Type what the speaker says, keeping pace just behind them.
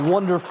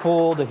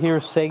Wonderful to hear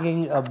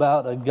singing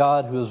about a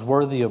God who is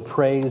worthy of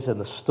praise in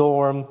the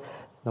storm.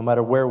 No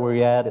matter where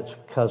we're at, it's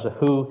because of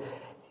who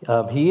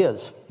He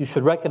is. You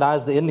should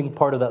recognize the ending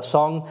part of that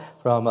song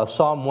from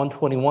Psalm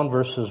 121,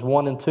 verses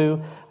 1 and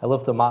 2. I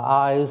lift up my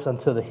eyes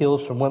unto the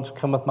hills from whence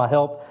cometh my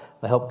help.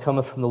 My help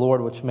cometh from the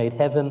Lord which made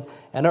heaven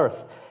and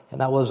earth. And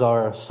that was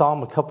our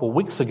psalm a couple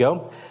weeks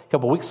ago. A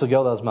couple weeks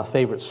ago, that was my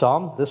favorite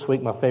psalm. This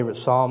week, my favorite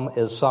psalm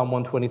is Psalm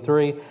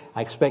 123.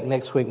 I expect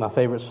next week my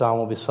favorite psalm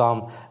will be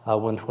Psalm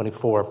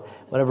 124,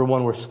 whatever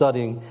one we're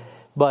studying.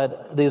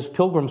 But these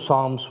pilgrim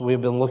psalms we've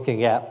been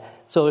looking at.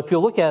 So if you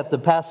look at the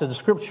passage of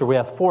Scripture, we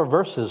have 4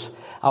 verses.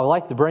 I would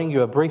like to bring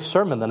you a brief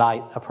sermon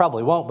tonight. I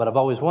probably won't, but I've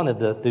always wanted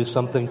to do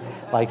something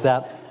like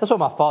that. That's what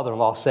my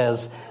father-in-law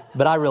says.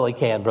 But I really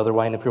can, Brother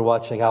Wayne, if you're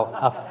watching.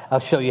 I'll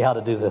show you how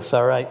to do this,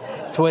 all right?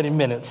 20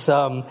 minutes.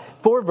 4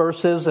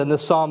 verses in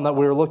this psalm that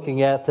we're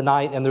looking at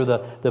tonight, and they're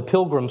the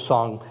pilgrim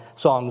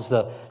songs.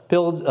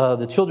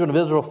 The children of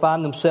Israel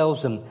find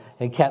themselves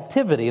in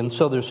captivity, and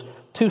so there's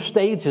 2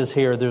 stages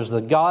here. There's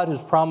the God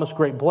who's promised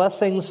great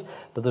blessings,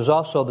 but there's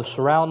also the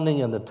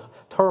surrounding and the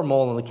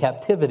turmoil and the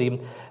captivity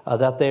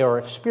that they are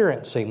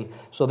experiencing.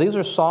 So these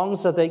are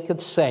songs that they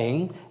could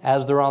sing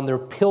as they're on their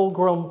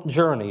pilgrim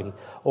journey,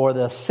 or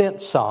the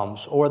ascent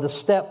psalms, or the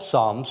step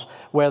psalms,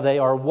 where they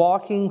are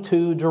walking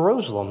to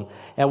Jerusalem.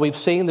 And we've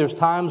seen there's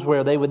times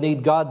where they would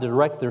need God to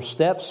direct their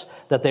steps,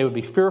 that they would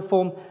be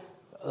fearful.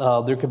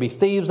 There could be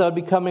thieves that would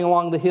be coming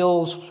along the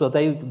hills, so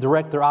they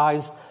direct their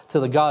eyes to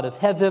the God of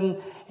heaven.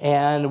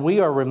 And we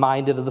are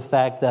reminded of the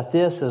fact that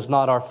this is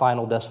not our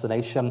final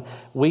destination.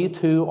 We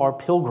too are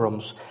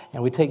pilgrims,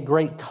 and we take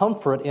great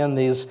comfort in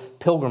these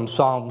pilgrim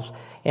songs.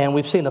 And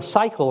we've seen a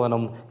cycle in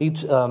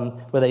them,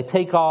 where they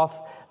take off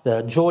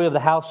the joy of the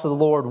house of the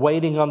Lord,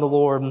 waiting on the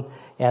Lord.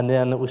 And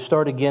then we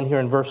start again here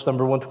in verse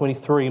number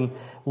 123,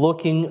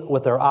 looking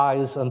with their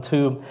eyes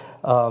unto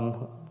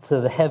to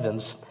the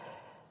heavens.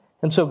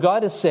 And so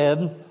God has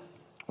said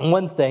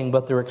one thing,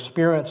 but they're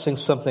experiencing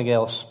something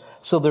else.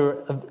 So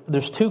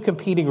there's 2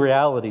 competing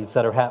realities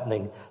that are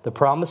happening. The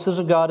promises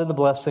of God and the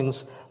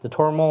blessings, the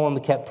turmoil and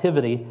the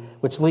captivity,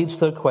 which leads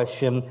to a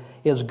question,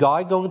 is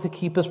God going to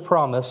keep His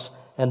promise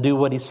and do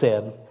what He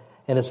said?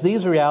 And it's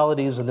these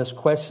realities and this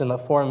question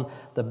that form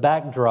the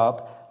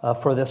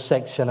backdrop for this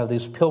section of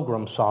these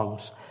pilgrim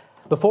songs.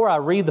 Before I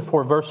read the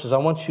 4 verses, I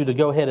want you to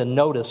go ahead and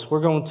notice.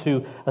 We're going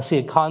to see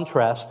a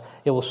contrast.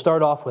 It will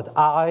start off with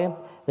I,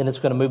 then it's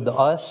going to move to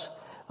us.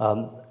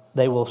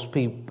 They will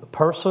be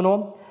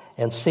personal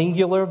and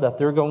singular, that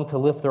they're going to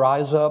lift their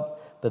eyes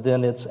up, but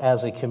then it's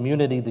as a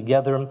community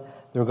together,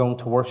 they're going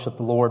to worship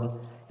the Lord.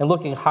 And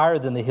looking higher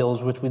than the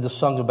hills, which we just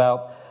sung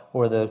about,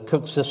 or the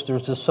Cook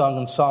sisters just sung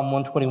in Psalm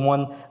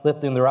 121,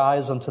 lifting their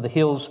eyes unto the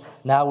hills.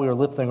 Now we are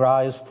lifting our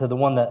eyes to the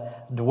one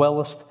that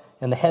dwelleth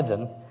in the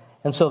heaven.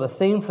 And so the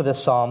theme for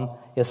this psalm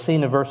is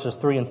seen in verses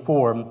 3 and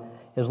 4,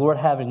 is Lord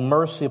having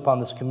mercy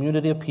upon this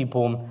community of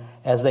people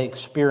as they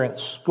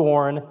experience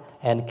scorn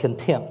and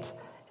contempt.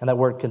 And that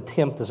word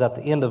contempt is at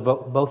the end of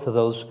both of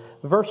those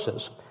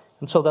verses.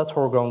 And so that's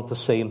what we're going to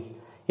see.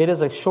 It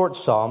is a short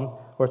psalm,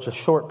 or it's a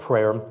short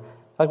prayer.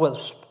 Like what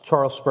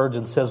Charles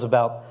Spurgeon says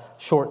about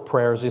short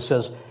prayers. He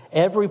says,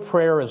 every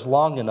prayer is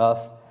long enough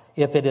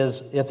if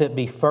it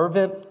be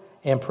fervent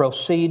and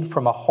proceed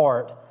from a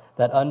heart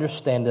that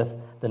understandeth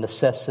the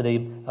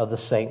necessity of the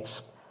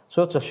saints.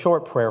 So it's a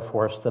short prayer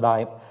for us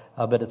tonight,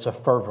 but it's a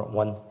fervent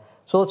one.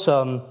 So let's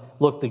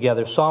look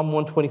together. Psalm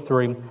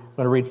 123, I'm going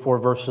to read 4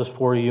 verses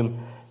for you,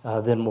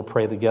 then we'll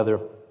pray together.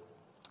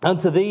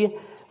 Unto thee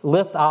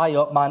lift I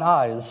up mine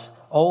eyes,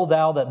 O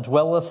thou that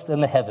dwellest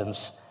in the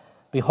heavens.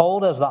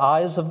 Behold, as the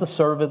eyes of the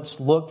servants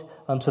look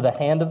unto the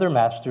hand of their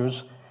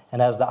masters,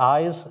 and as the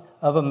eyes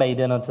of a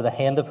maiden unto the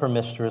hand of her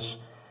mistress,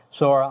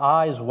 so our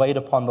eyes wait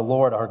upon the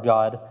Lord our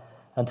God,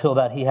 until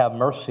that He have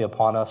mercy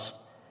upon us.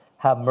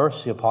 Have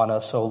mercy upon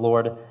us, O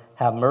Lord,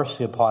 have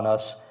mercy upon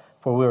us,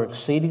 for we are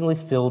exceedingly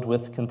filled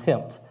with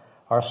contempt.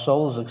 Our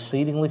soul is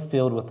exceedingly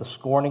filled with the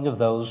scorning of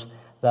those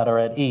that are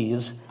at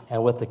ease,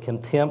 and with the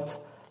contempt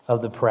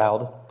of the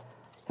proud.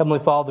 Heavenly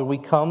Father, we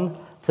come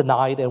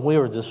tonight, and we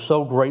are just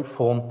so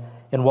grateful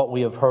in what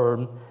we have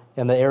heard,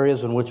 in the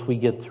areas in which we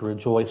get to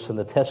rejoice, in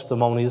the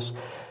testimonies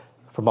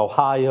from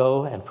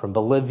Ohio and from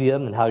Bolivia,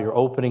 and how you're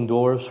opening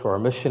doors for our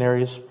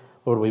missionaries.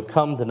 Lord, we've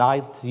come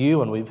tonight to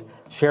you, and we've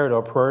shared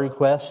our prayer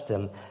request,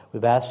 and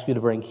we've asked you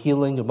to bring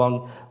healing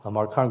among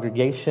our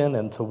congregation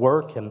and to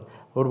work. And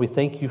Lord, we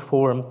thank you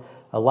for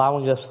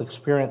allowing us to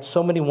experience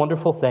so many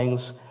wonderful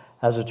things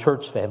as a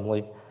church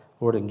family.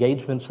 Lord,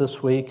 engagements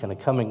this week and a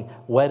coming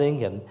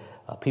wedding, and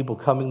people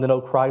coming to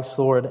know Christ,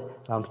 Lord. And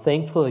I'm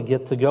thankful to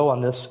get to go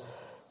on this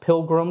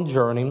pilgrim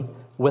journey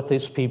with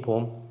these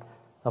people.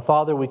 Now,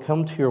 Father, we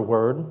come to your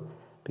word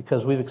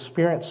because we've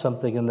experienced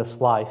something in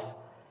this life,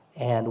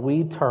 and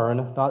we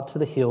turn not to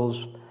the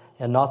hills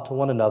and not to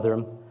one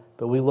another,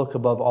 but we look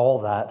above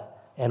all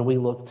that, and we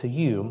look to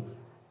you.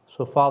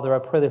 So, Father, I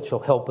pray that you'll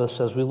help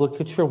us as we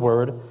look at your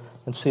word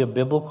and see a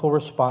biblical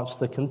response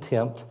to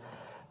contempt,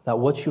 that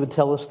what you would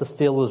tell us to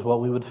feel is what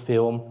we would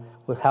feel.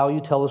 with how you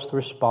tell us to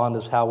respond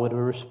is how we would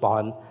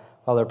respond.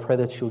 Father, I pray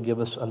that you would give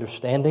us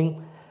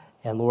understanding,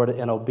 and Lord,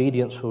 in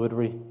obedience,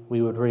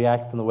 we would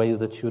react in the ways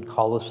that you would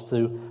call us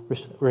to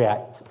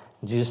react.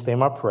 In Jesus'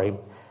 name I pray.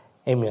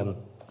 Amen.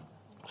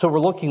 So we're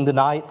looking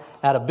tonight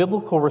at a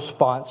biblical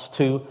response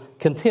to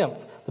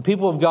contempt. The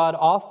people of God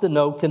often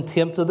know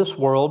contempt of this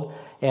world,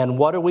 and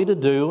what are we to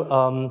do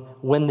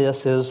when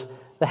this is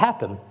to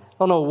happen?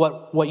 I don't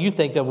know what you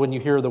think of when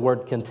you hear the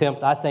word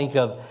contempt. I think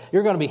of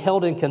you're going to be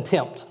held in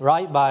contempt,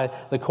 right, by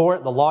the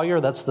court, the lawyer.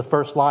 That's the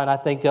first line I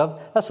think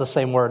of. That's the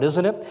same word,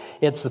 isn't it?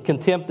 It's the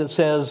contempt that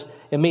says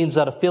it means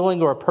that a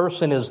feeling or a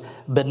person is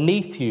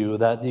beneath you,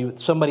 that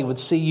somebody would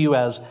see you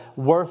as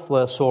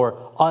worthless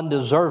or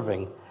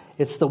undeserving.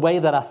 It's the way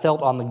that I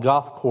felt on the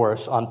golf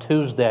course on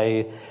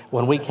Tuesday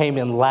when we came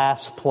in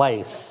last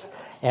place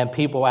and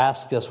people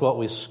asked us what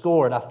we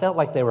scored. I felt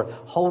like they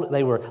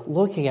were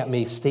looking at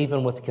me,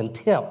 Stephen, with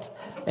contempt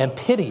and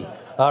pity.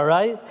 All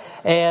right,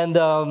 and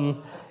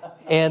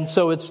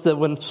so it's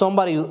when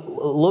somebody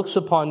looks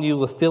upon you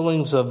with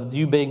feelings of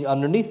you being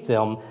underneath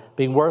them,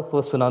 being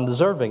worthless and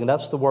undeserving, and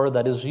that's the word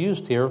that is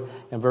used here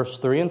in verse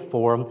 3 and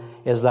 4,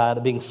 is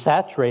that being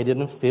saturated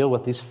and filled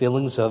with these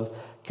feelings of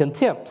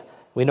contempt.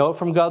 We know it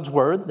from God's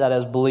word that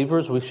as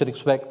believers we should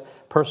expect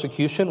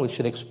persecution. We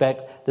should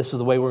expect this is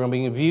the way we're going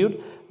to be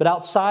viewed. But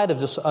outside of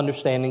just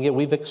understanding it,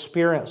 we've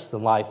experienced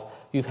in life.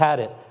 You've had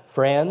it.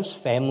 Friends,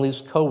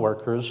 families,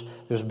 co-workers.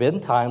 There's been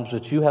times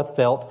that you have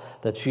felt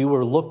that you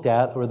were looked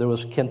at or there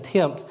was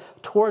contempt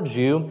towards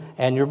you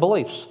and your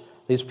beliefs.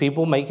 These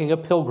people making a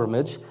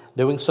pilgrimage,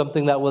 doing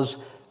something that was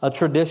a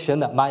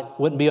tradition that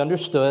wouldn't be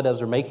understood as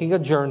they're making a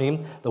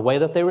journey, the way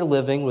that they were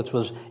living, which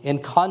was in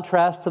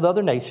contrast to the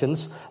other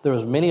nations. There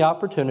was many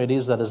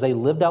opportunities that as they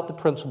lived out the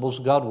principles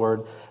of God's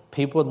word,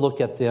 people would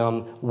look at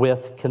them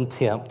with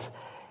contempt.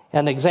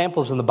 And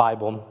examples in the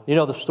Bible, you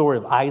know the story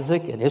of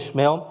Isaac and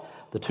Ishmael,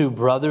 the two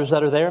brothers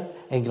that are there.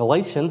 In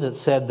Galatians, it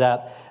said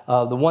that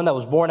the one that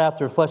was born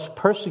after flesh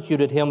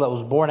persecuted him that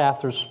was born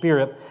after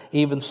spirit,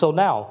 even so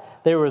now.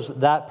 There was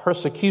that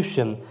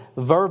persecution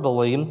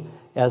verbally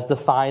as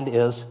defined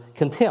as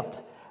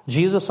contempt.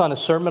 Jesus on his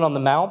Sermon on the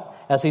Mount,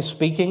 as he's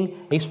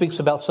speaking, he speaks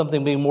about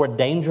something being more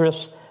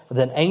dangerous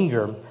than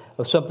anger,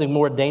 of something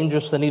more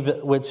dangerous than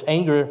even which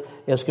anger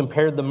is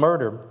compared to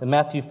murder. In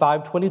Matthew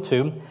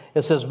 5:22,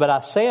 it says, "But I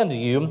say unto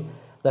you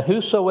that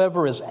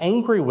whosoever is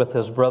angry with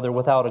his brother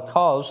without a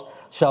cause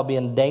shall be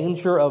in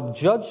danger of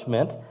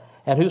judgment,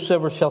 and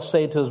whosoever shall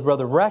say to his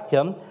brother,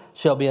 Raca,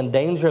 shall be in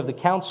danger of the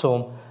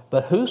council.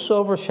 But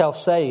whosoever shall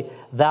say,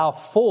 Thou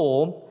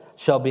fool,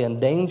 shall be in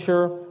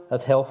danger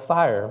of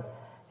hellfire."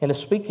 And it's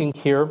speaking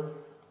here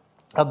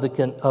of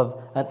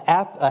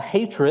a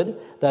hatred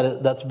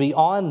that's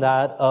beyond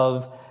that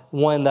of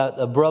one that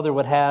a brother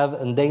would have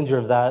in danger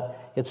of that.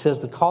 It says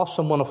to call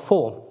someone a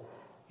fool.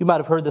 You might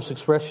have heard this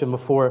expression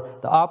before.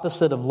 The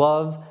opposite of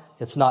love,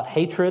 it's not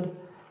hatred,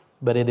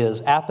 but it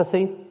is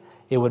apathy.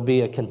 It would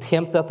be a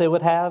contempt that they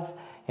would have.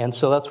 And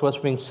so that's what's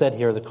being said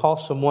here. To call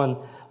someone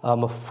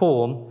a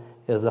fool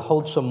is to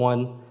hold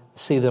someone,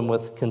 see them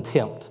with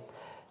contempt.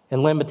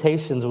 In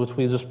Lamentations, which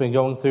we've just been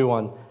going through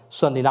on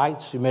Sunday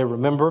nights, you may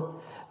remember,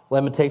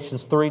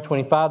 Lamentations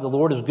 3:25, "The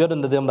Lord is good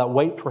unto them that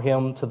wait for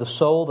him, to the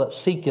soul that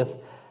seeketh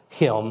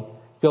him."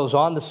 Goes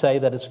on to say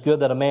that it's good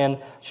that a man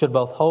should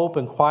both hope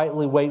and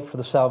quietly wait for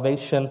the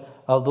salvation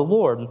of the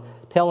Lord,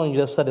 telling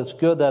us that it's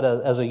good that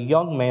as a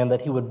young man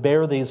that he would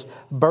bear these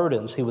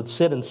burdens. He would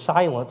sit in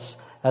silence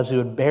as he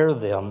would bear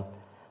them.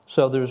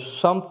 So there's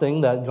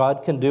something that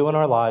God can do in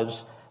our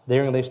lives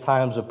during these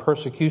times of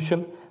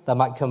persecution that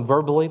might come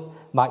verbally,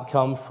 might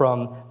come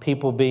from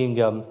people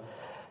being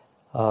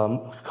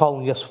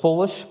calling us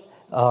foolish,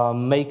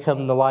 may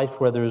come to life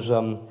where there's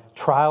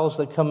trials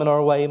that come in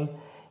our way,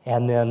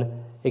 and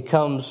then it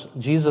comes,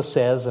 Jesus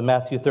says in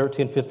Matthew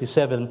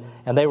 13:57,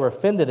 "And they were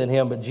offended in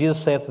him, but Jesus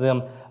saith to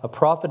them, A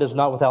prophet is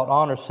not without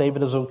honor, save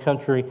in his own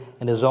country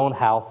and his own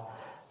house."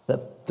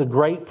 That the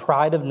great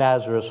pride of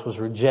Nazareth was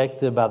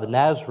rejected by the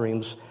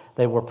Nazarenes.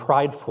 They were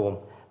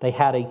prideful. They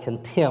had a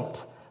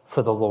contempt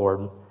for the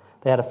Lord.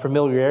 They had a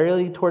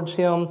familiarity towards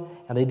him,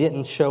 and they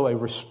didn't show a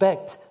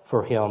respect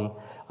for him,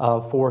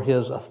 for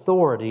his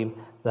authority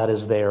that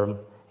is there.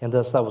 And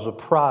thus that was a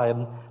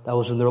pride that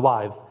was in their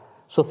life.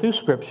 So through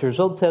Scriptures,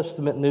 Old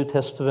Testament, New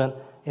Testament,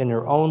 in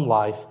your own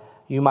life,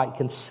 you might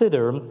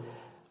consider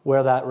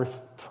where that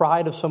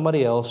pride of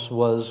somebody else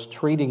was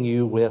treating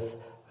you with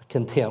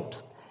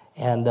contempt.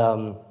 And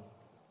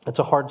it's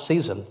a hard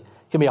season.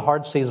 It can be a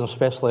hard season,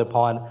 especially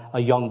upon a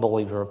young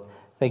believer.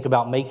 Think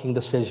about making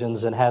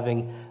decisions and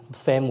having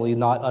family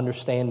not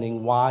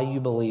understanding why you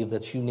believe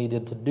that you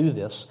needed to do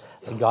this.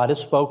 That God has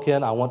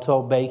spoken, I want to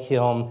obey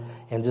him,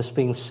 and just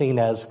being seen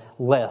as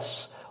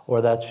less,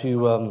 or that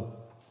you,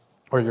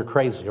 or you're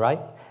crazy, right?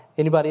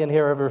 Anybody in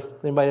here ever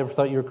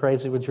thought you were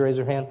crazy? Would you raise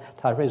your hand?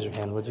 Ty, raise your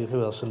hand, would you?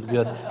 Who else?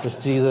 Good.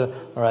 Just Jesus.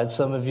 All right,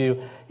 some of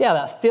you. Yeah,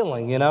 that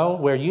feeling,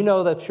 where you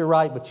know that you're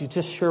right, but you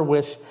just sure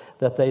wish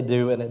that they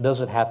do, and it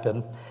doesn't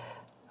happen.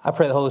 I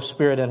pray the Holy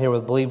Spirit in here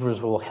with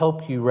believers will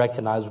help you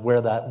recognize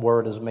where that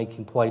word is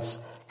making place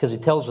because he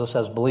tells us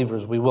as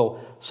believers we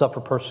will suffer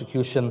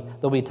persecution.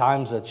 There'll be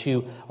times that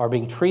you are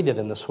being treated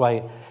in this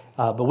way,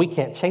 but we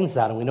can't change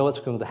that, and we know it's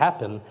going to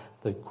happen.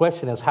 The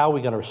question is, how are we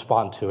going to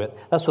respond to it?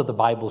 That's what the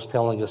Bible is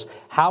telling us.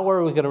 How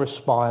are we going to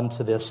respond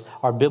to this,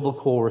 our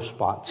biblical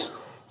response?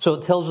 So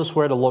it tells us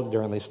where to look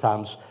during these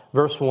times.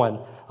 Verse 1,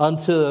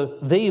 unto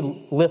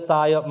thee lift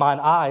I up mine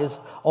eyes,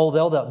 O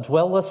thou that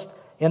dwellest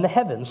in the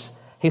heavens.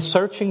 He's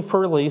searching for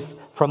relief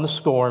from the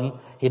storm.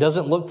 He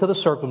doesn't look to the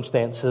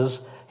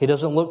circumstances. He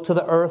doesn't look to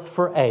the earth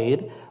for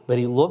aid, but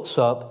he looks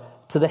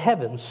up to the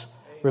heavens,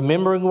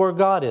 remembering where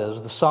God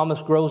is. The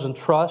psalmist grows in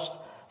trust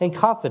and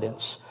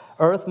confidence.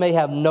 Earth may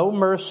have no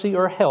mercy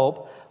or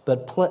help,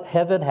 but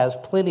heaven has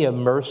plenty of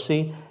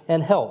mercy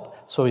and help.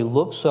 So he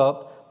looks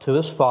up to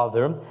his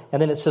Father,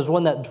 and then it says,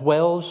 one that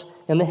dwells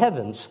in the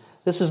heavens.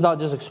 This is not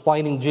just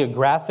explaining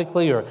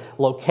geographically or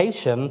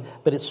location,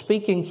 but it's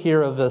speaking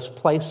here of this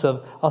place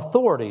of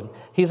authority.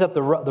 He's at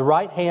the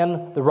right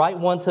hand, the right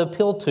one to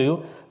appeal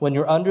to when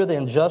you're under the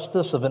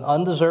injustice of an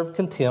undeserved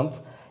contempt,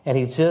 and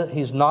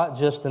he's not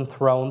just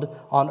enthroned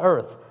on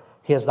earth.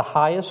 He has the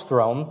highest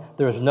throne.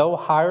 There is no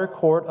higher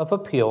court of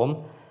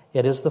appeal.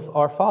 It is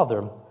our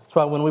Father. That's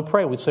why when we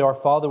pray, we say, Our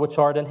Father which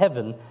art in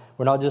heaven.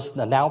 We're not just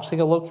announcing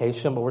a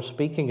location, but we're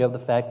speaking of the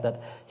fact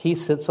that he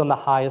sits on the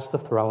highest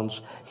of thrones.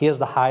 He is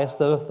the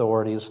highest of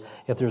authorities.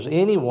 If there's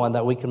anyone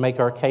that we can make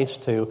our case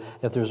to,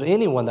 if there's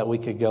anyone that we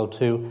could go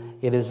to,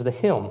 it is to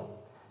him.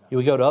 You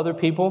would go to other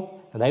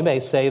people, and they may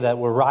say that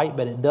we're right,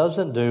 but it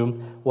doesn't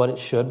do what it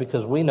should,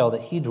 because we know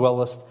that he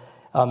dwelleth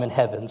in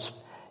heavens.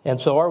 And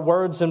so our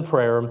words in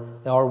prayer,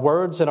 our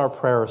words in our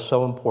prayer are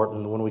so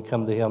important when we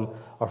come to him.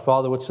 Our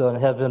Father which is in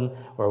heaven,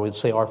 or we'd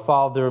say our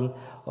Father,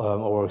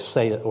 or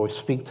we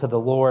speak to the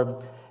Lord.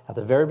 At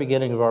the very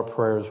beginning of our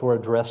prayers,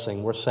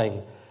 we're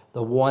saying,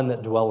 the one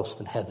that dwelleth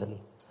in heaven,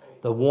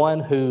 the one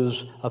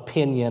whose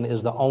opinion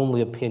is the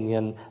only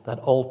opinion that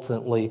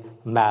ultimately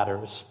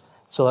matters.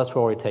 So that's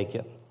where we take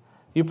it.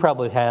 You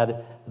probably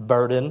had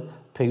burden.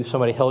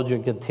 Somebody held you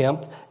in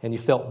contempt, and you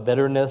felt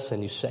bitterness,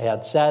 and you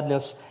had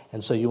sadness,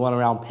 and so you went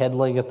around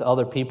peddling it to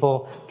other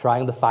people,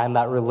 trying to find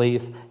that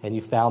relief, and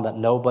you found that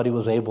nobody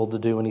was able to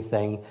do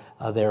anything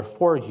there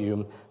for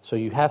you. So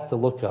you have to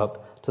look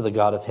up to the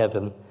God of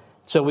heaven.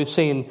 So we've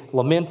seen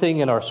lamenting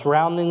in our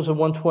surroundings in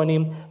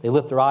 120. They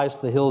lift their eyes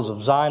to the hills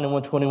of Zion in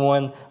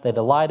 121. They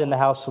delight in the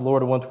house of the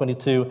Lord in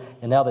 122.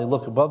 And now they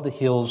look above the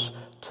hills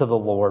to the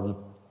Lord.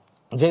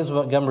 James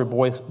Montgomery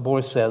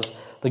Boyce says,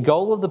 the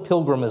goal of the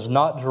pilgrim is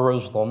not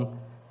Jerusalem,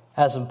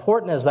 as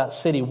important as that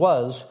city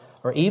was,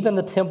 or even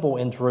the temple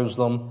in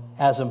Jerusalem,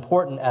 as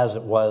important as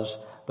it was,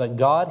 but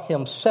God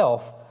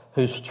himself,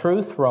 whose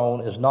true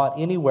throne is not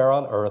anywhere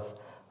on earth,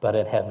 but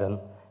in heaven.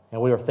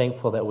 And we are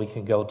thankful that we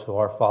can go to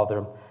our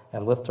Father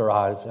and lift our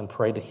eyes and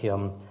pray to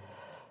him.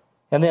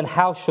 And then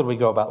how should we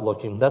go about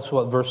looking? That's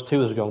what verse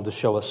 2 is going to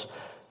show us.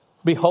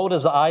 Behold,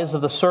 as the eyes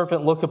of the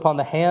servant look upon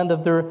the hand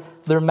of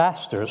their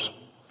masters.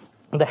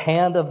 The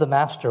hand of the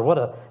master. What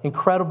an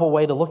incredible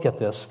way to look at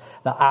this.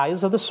 The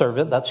eyes of the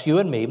servant, that's you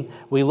and me,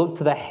 we look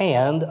to the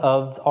hand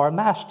of our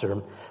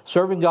master.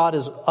 Serving God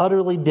is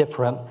utterly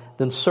different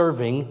than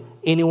serving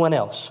anyone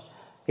else.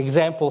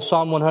 Example,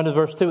 Psalm 100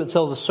 verse 2, it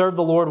tells us, serve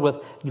the Lord with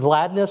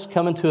gladness,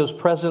 come into his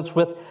presence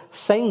with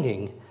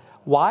singing.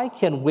 Why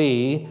can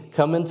we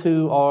come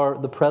into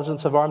the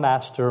presence of our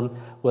master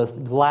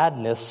with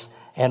gladness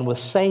and with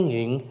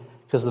singing?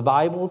 Because the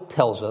Bible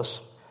tells us,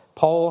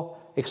 Paul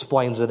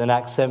explains it in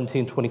Acts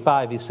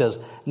 17:25. He says,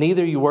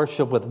 neither you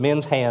worship with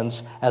men's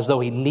hands as though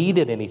he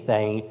needed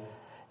anything,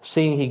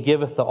 seeing he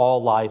giveth to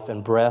all life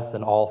and breath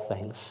and all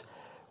things.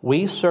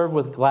 We serve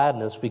with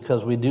gladness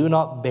because we do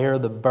not bear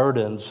the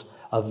burdens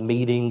of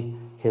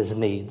meeting his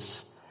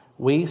needs.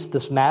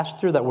 This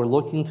master that we're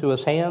looking to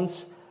his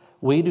hands,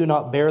 we do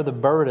not bear the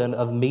burden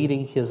of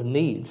meeting his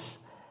needs.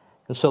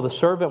 And so the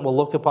servant will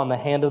look upon the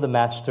hand of the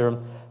master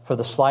for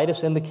the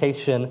slightest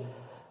indication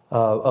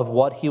of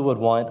what he would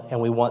want,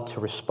 and we want to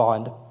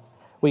respond.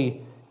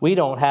 We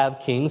don't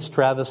have kings.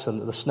 Travis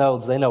and the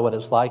Snows, they know what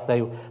it's like.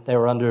 They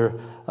were under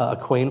a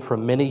queen for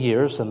many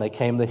years, and they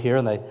came to here,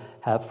 and they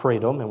have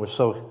freedom, and we're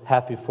so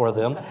happy for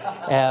them.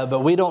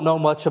 But we don't know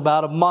much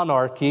about a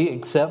monarchy,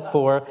 except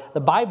for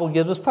the Bible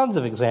gives us tons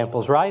of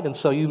examples, right? And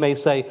so you may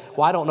say,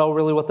 well, I don't know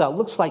really what that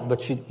looks like,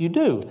 but you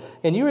do.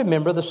 And you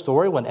remember the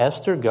story when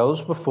Esther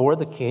goes before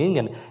the king,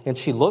 and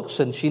she looks,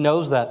 and she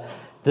knows that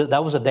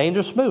was a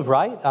dangerous move,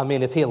 right? I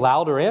mean, if he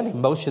allowed her in, he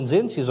motions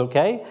in, she's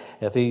okay.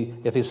 If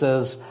he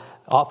says,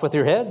 off with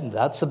your head,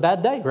 that's a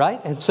bad day, right?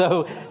 And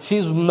so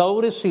she's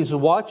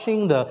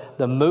watching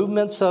the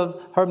movements of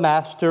her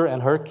master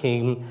and her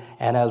king.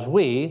 And as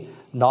we,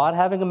 not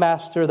having a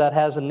master that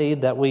has a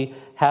need that we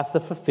have to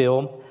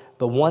fulfill,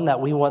 but one that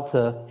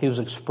who's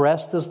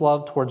expressed his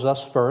love towards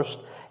us first,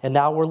 and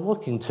now we're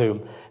looking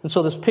to. And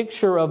so this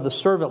picture of the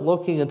servant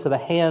looking into the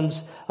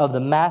hands of the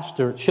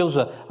master shows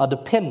a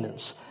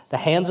dependence. The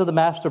hands of the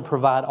master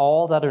provide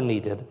all that are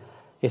needed.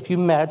 If you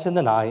imagine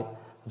tonight,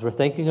 as we're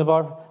thinking of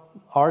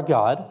our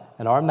God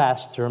and our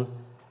master,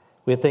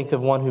 we think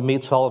of one who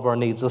meets all of our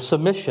needs. The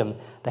submission,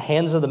 the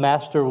hands of the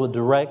master will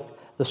direct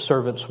the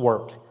servant's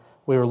work.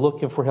 We were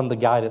looking for him to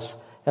guide us.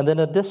 And then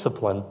a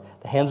discipline.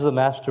 The hands of the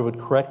master would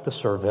correct the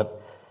servant.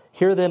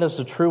 Here then is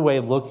the true way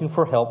of looking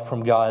for help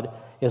from God,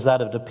 is that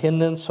of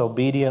dependence,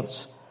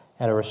 obedience,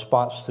 and a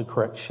response to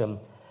correction.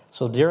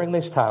 So during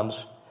these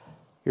times,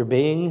 you're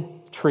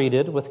being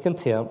treated with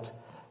contempt.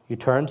 You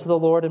turn to the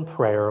Lord in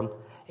prayer,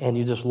 and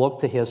you just look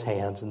to his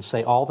hands and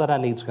say, all that I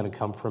need is going to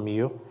come from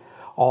you.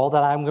 All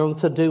that I'm going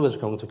to do is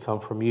going to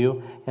come from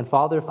you. And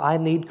Father, if I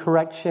need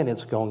correction,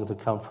 it's going to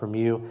come from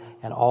you.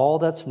 And all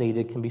that's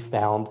needed can be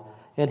found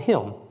in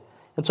him.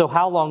 And so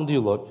how long do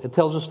you look? It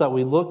tells us that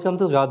we look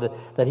unto God,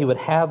 that he would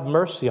have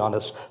mercy on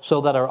us,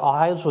 so that our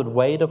eyes would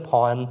wait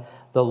upon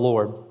the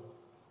Lord.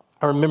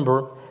 I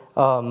remember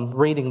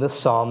reading this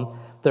Psalm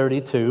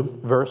 32,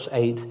 verse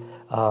 8,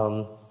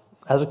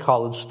 as a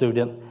college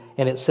student,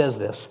 and it says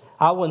this: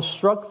 I will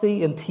instruct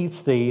thee and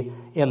teach thee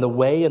in the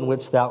way in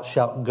which thou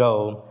shalt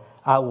go.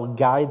 I will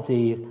guide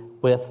thee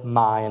with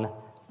mine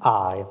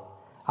eye.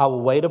 I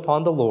will wait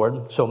upon the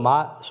Lord. So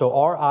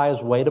our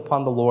eyes wait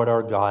upon the Lord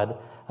our God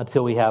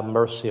until we have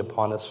mercy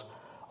upon us.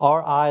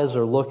 Our eyes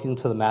are looking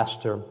to the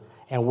Master,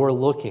 and we're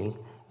looking.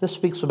 This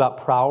speaks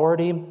about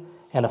priority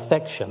and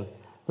affection.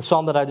 The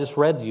psalm that I just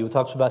read to you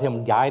talks about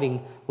him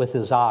guiding with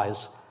his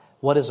eyes.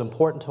 What is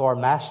important to our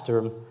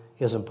Master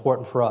is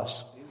important for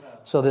us.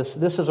 So this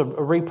is a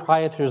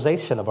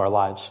reprioritization of our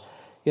lives.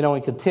 You know,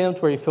 in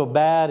contempt, where you feel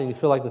bad and you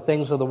feel like the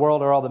things of the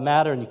world are all that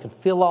matter, and you can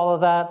feel all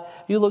of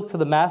that, you look to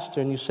the Master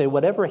and you say,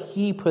 whatever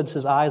he puts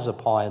his eyes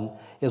upon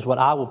is what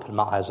I will put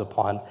my eyes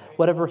upon.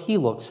 Whatever he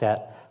looks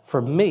at. For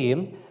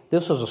me,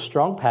 this was a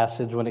strong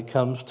passage when it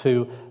comes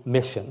to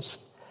missions,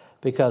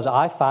 because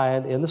I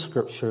find in the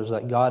Scriptures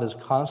that God is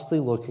constantly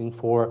looking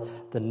for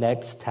the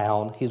next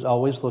town. He's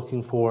always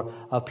looking for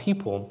a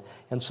people.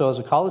 And so as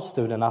a college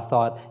student, I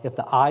thought, if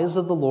the eyes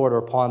of the Lord are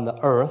upon the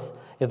earth,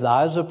 if the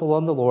eyes are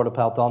upon the Lord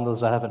upon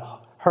those I haven't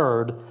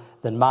heard,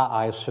 then my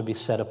eyes should be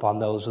set upon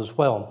those as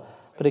well.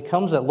 But it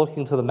comes at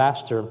looking to the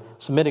Master,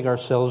 submitting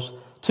ourselves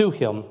to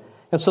him.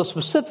 And so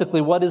specifically,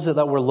 what is it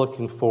that we're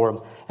looking for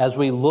as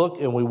we look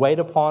and we wait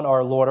upon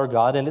our Lord our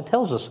God? And it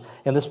tells us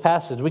in this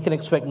passage, we can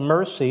expect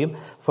mercy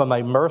from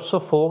a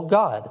merciful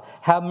God.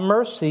 Have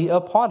mercy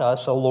upon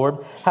us, O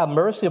Lord. Have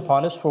mercy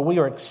upon us, for we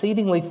are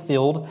exceedingly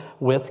filled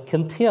with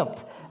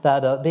contempt.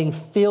 That being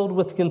filled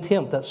with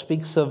contempt, that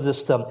speaks of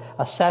this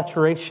a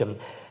saturation.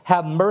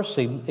 Have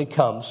mercy, it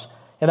comes.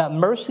 And that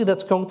mercy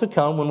that's going to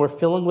come when we're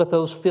filling with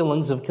those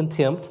feelings of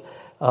contempt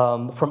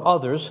from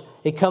others,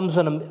 it comes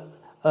in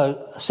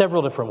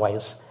several different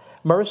ways.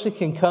 Mercy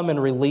can come in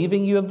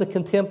relieving you of the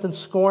contempt and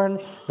scorn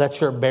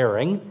that you're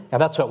bearing,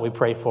 and that's what we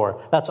pray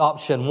for. That's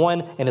option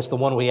one, and it's the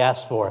one we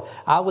ask for.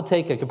 I would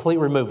take a complete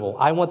removal.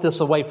 I want this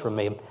away from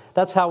me.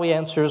 That's how he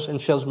answers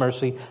and shows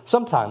mercy.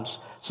 Sometimes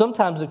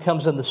it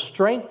comes in the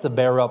strength to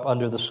bear up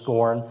under the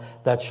scorn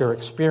that you're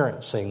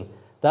experiencing.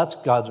 That's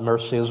God's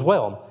mercy as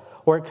well.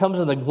 Or it comes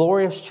in the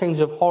glorious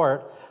change of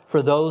heart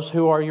for those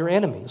who are your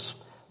enemies.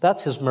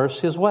 That's his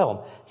mercy as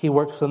well. He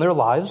works in their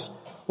lives.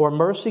 Or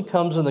mercy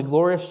comes in the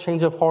glorious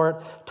change of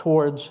heart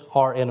towards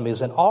our enemies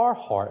and our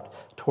heart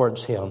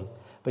towards him.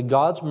 But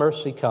God's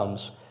mercy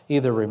comes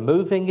either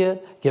removing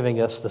it,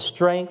 giving us the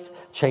strength,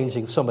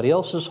 changing somebody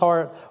else's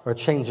heart, or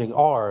changing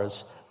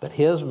ours. But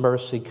his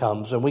mercy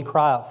comes, and we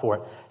cry out for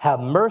it. Have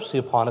mercy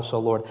upon us, O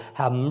Lord.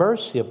 Have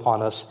mercy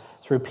upon us.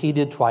 It's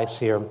repeated twice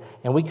here.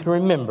 And we can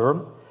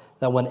remember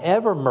that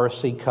whenever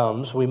mercy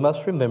comes, we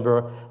must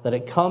remember that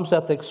it comes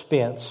at the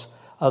expense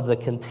of the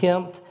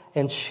contempt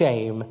and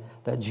shame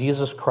that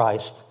Jesus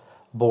Christ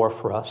bore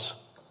for us.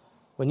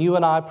 When you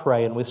and I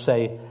pray and we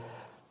say,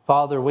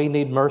 Father, we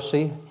need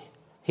mercy,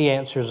 he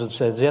answers and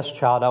says, yes,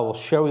 child, I will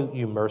show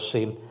you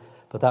mercy.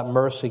 But that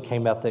mercy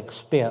came at the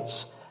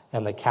expense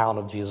and the count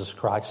of Jesus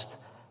Christ.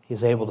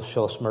 He's able to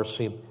show us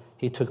mercy.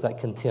 He took that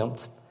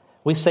contempt.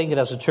 We sing it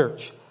as a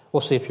church.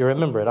 We'll see if you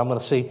remember it. I'm going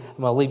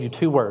to leave you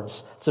 2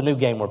 words. It's a new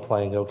game we're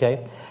playing,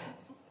 okay?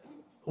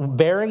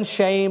 Bearing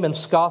shame and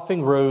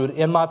scoffing rude,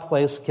 in my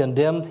place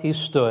condemned he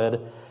stood,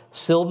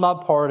 sealed my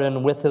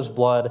pardon with his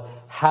blood.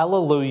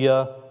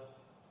 Hallelujah,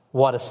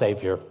 what a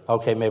Savior.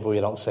 Okay, maybe we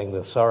don't sing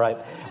this, all right?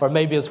 Or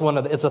maybe it's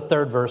a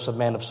third verse of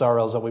Man of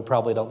Sorrows that we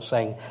probably don't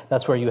sing.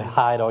 That's where you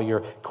hide all your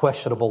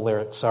questionable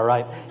lyrics, all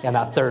right? In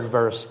that third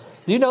verse.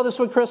 Do you know this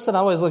one, Kristen? I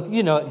always look,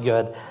 you know it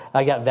good.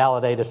 I got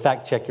validated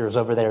fact checkers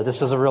over there.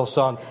 This is a real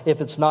song.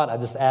 If it's not, I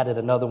just added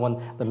another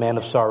one, the Man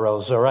of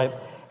Sorrows, all right?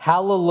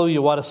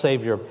 Hallelujah, what a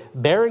Savior.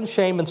 Bearing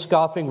shame and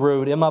scoffing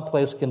rude, in my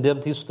place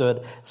condemned he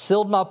stood,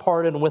 sealed my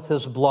pardon with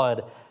his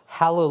blood.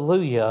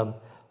 Hallelujah,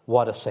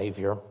 what a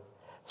Savior.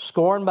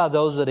 Scorned by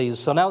those at ease.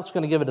 So now it's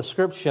going to give a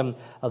description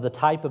of the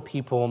type of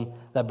people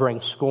that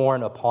bring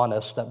scorn upon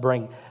us, that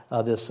bring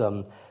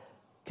the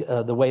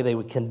way they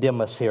would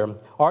condemn us here.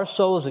 Our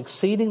soul is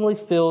exceedingly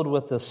filled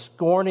with the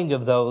scorning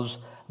of those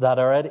that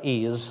are at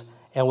ease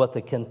and with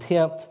the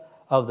contempt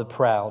of the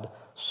proud.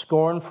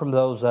 Scorn from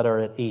those that are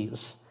at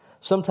ease.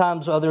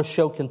 Sometimes others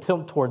show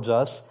contempt towards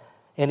us,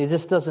 and it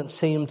just doesn't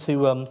seem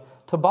to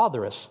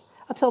bother us.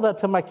 I tell that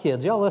to my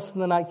kids. Y'all listen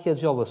tonight,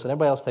 kids? Y'all listen.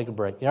 Everybody else take a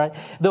break, all right?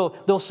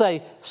 They'll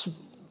say,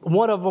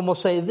 one of them will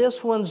say,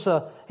 this one's,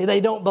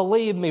 they don't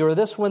believe me, or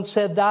this one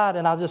said that.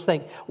 And I'll just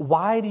think,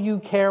 why do you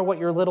care what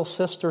your little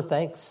sister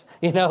thinks?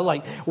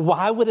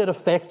 Why would it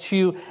affect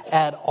you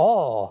at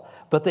all?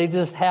 But they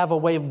just have a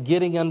way of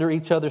getting under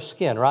each other's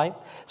skin, right?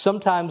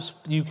 Sometimes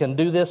you can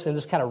do this and it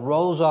just kind of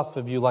rolls off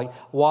of you like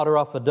water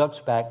off a duck's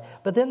back.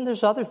 But then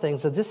there's other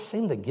things that just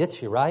seem to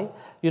get you, right?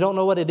 You don't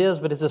know what it is,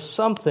 but it's just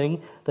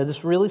something that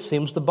just really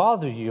seems to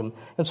bother you.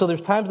 And so there's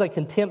times that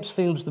contempt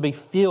seems to be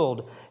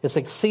filled. It's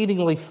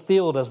exceedingly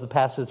filled, as the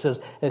passage says,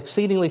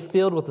 exceedingly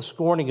filled with the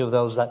scorning of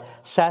those, that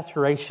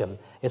saturation.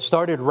 It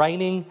started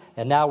raining,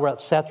 and now we're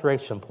at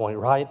saturation point,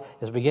 right?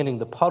 It's beginning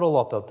to puddle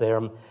up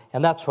there,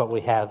 and that's what we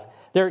have.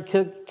 Derek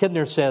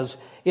Kidner says,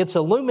 it's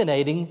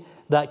illuminating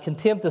that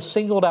contempt is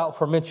singled out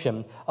for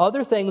mention.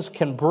 Other things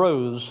can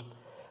bruise,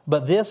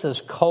 but this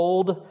is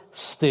cold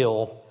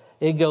steel.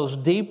 It goes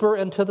deeper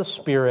into the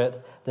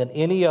spirit than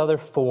any other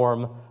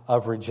form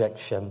of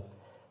rejection.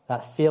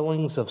 That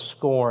feelings of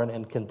scorn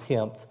and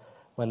contempt,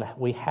 when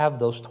we have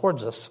those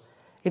towards us,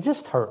 it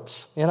just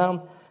hurts,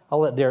 I'll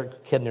let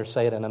Derek Kidner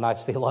say it in a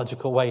nice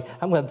theological way.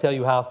 I'm going to tell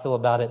you how I feel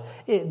about it.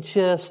 It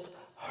just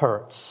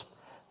hurts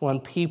when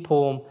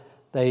people,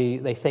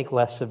 they think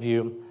less of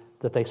you,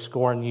 that they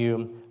scorn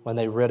you, when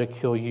they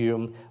ridicule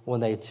you, when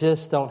they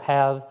just don't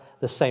have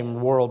the same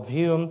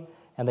worldview,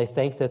 and they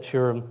think that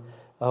you're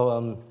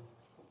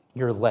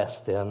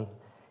less than.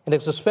 And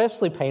it's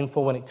especially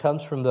painful when it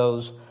comes from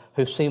those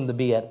who seem to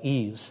be at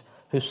ease,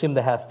 who seem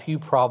to have few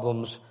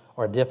problems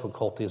or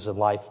difficulties in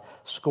life,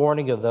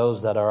 scorning of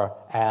those that are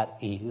at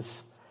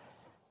ease.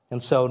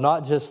 And so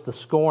not just the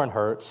scorn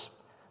hurts,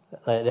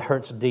 it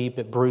hurts deep,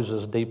 it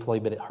bruises deeply,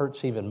 but it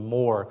hurts even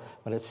more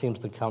when it seems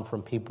to come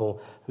from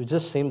people who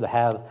just seem to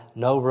have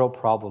no real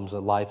problems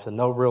in life and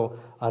no real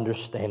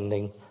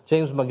understanding.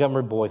 James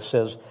Montgomery Boyce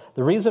says,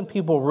 the reason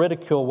people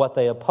ridicule what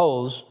they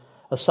oppose,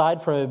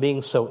 aside from it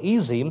being so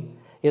easy,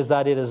 is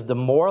that it is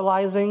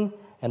demoralizing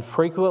and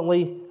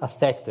frequently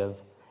effective.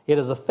 It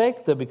is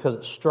effective because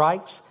it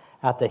strikes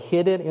at the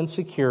hidden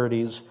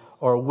insecurities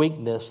or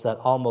weakness that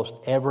almost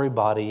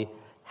everybody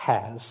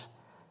has.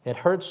 It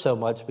hurts so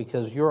much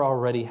because you're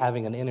already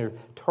having an inner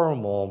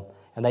turmoil,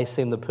 and they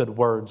seem to put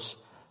words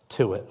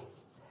to it.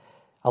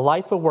 A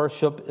life of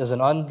worship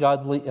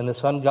in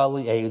this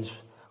ungodly age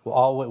will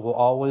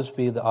always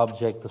be the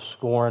object of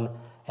scorn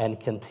and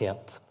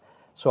contempt.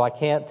 So I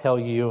can't tell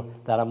you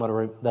that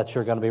that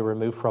you're going to be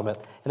removed from it.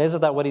 And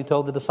isn't that what he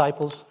told the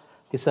disciples?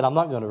 He said, I'm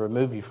not going to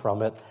remove you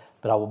from it,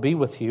 but I will be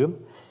with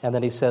you. And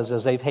then he says,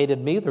 as they've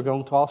hated me, they're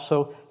going to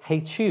also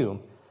hate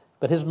you.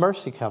 But his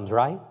mercy comes,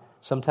 right?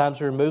 Sometimes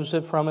he removes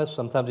it from us.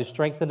 Sometimes he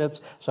strengthens it.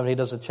 Sometimes he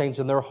does a change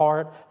in their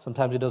heart.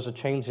 Sometimes he does a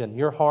change in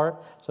your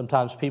heart.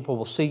 Sometimes people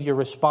will see your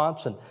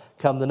response and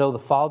come to know the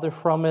Father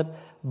from it.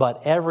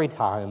 But every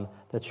time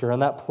that you're in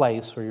that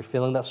place where you're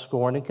feeling that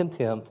scorn and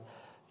contempt,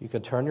 you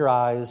can turn your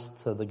eyes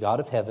to the God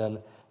of heaven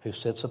who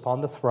sits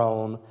upon the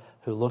throne,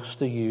 who looks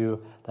to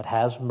you, that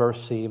has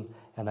mercy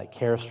and that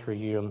cares for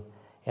you,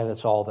 and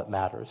it's all that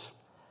matters.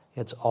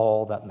 It's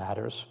all that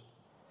matters.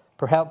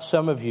 Perhaps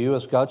some of you,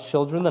 as God's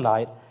children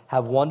tonight,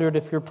 have wondered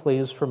if your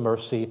pleas for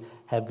mercy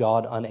have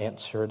God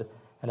unanswered,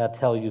 and I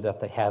tell you that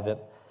they haven't.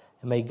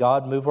 And may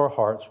God move our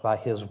hearts by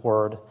his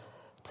word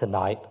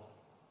tonight.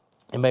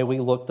 And may we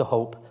look to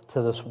hope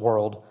to this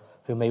world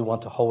who may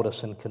want to hold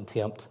us in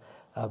contempt,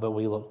 but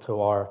we look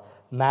to our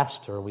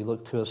master, we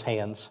look to his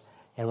hands.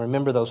 And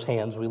remember those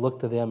hands, we look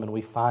to them and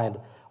we find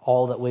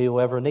all that we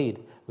will ever need.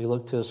 We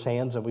look to his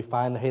hands and we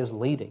find his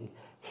leading.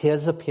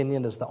 His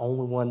opinion is the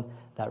only one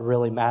that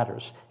really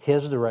matters.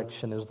 His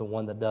direction is the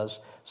one that does.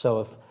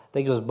 So I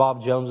think it was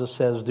Bob Jones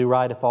says, do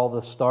right if all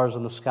the stars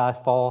in the sky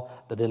fall,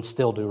 but then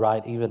still do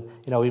right, even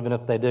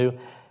if they do.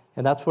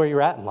 And that's where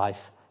you're at in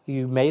life.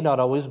 You may not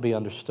always be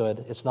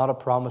understood. It's not a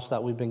promise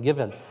that we've been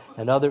given.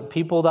 And other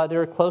people that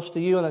are close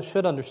to you and that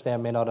should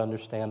understand may not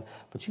understand.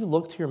 But you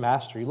look to your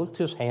master. You look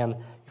to his hand.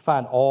 You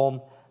find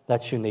all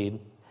that you need.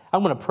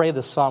 I'm going to pray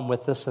this psalm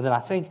with us, and then I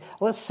think,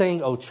 let's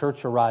sing, O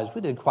Church Arise.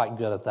 We did quite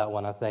good at that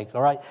one, I think,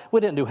 all right?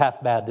 We didn't do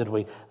half bad, did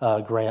we,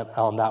 Grant,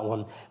 on that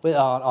one?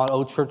 On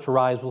O Church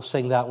Arise, we'll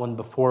sing that one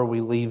before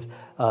we leave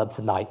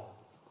tonight.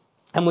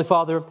 Heavenly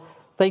Father,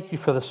 thank you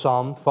for the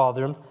psalm,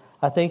 Father.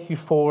 I thank you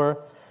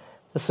for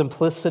the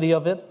simplicity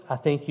of it. I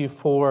thank you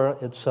for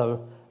its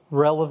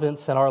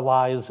relevance in our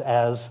lives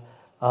as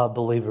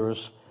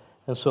believers.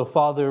 And so,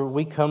 Father,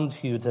 we come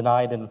to you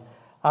tonight, and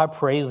I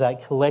pray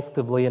that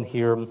collectively in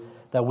here,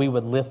 that we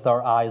would lift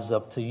our eyes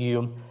up to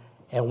you,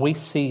 and we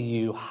see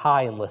you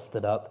high and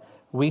lifted up.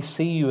 We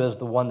see you as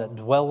the one that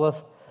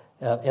dwelleth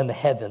in the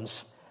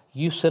heavens.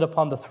 You sit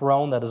upon the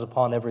throne that is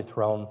upon every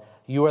throne.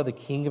 You are the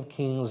King of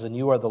kings, and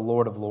you are the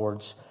Lord of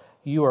lords.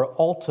 You are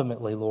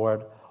ultimately,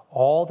 Lord,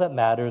 all that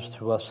matters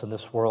to us in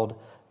this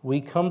world. We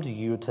come to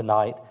you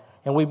tonight,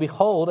 and we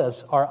behold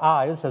as our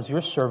eyes, as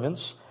your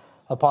servants,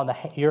 upon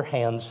your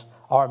hands,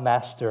 our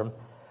master.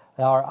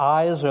 Our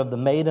eyes are of the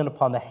maiden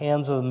upon the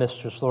hands of the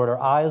mistress, Lord. Our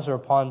eyes are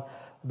upon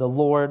the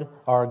Lord,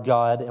 our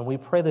God, and we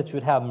pray that you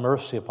would have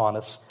mercy upon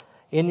us.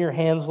 In your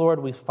hands, Lord,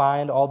 we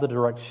find all the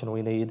direction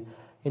we need.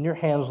 In your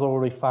hands,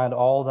 Lord, we find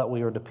all that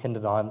we are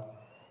dependent on.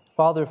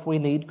 Father, if we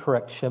need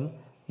correction,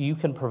 you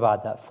can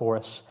provide that for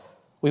us.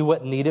 We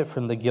wouldn't need it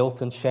from the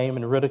guilt and shame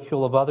and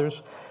ridicule of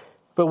others,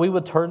 but we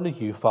would turn to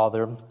you,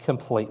 Father,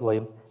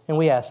 completely. And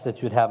we ask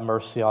that you'd have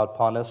mercy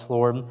upon us,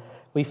 Lord.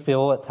 We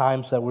feel at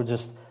times that we're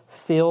just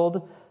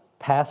filled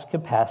past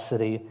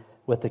capacity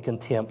with the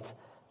contempt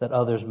that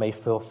others may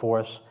feel for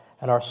us.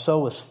 And our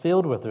soul is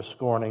filled with their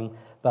scorning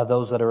by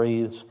those that are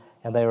ease,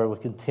 and they are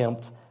with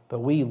contempt. But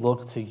we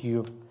look to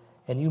you,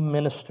 and you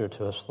minister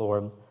to us,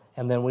 Lord.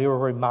 And then we are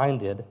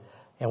reminded,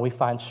 and we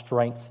find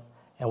strength,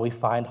 and we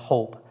find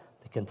hope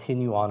to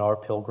continue on our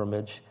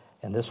pilgrimage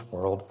in this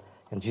world.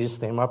 In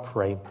Jesus' name I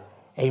pray,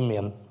 amen.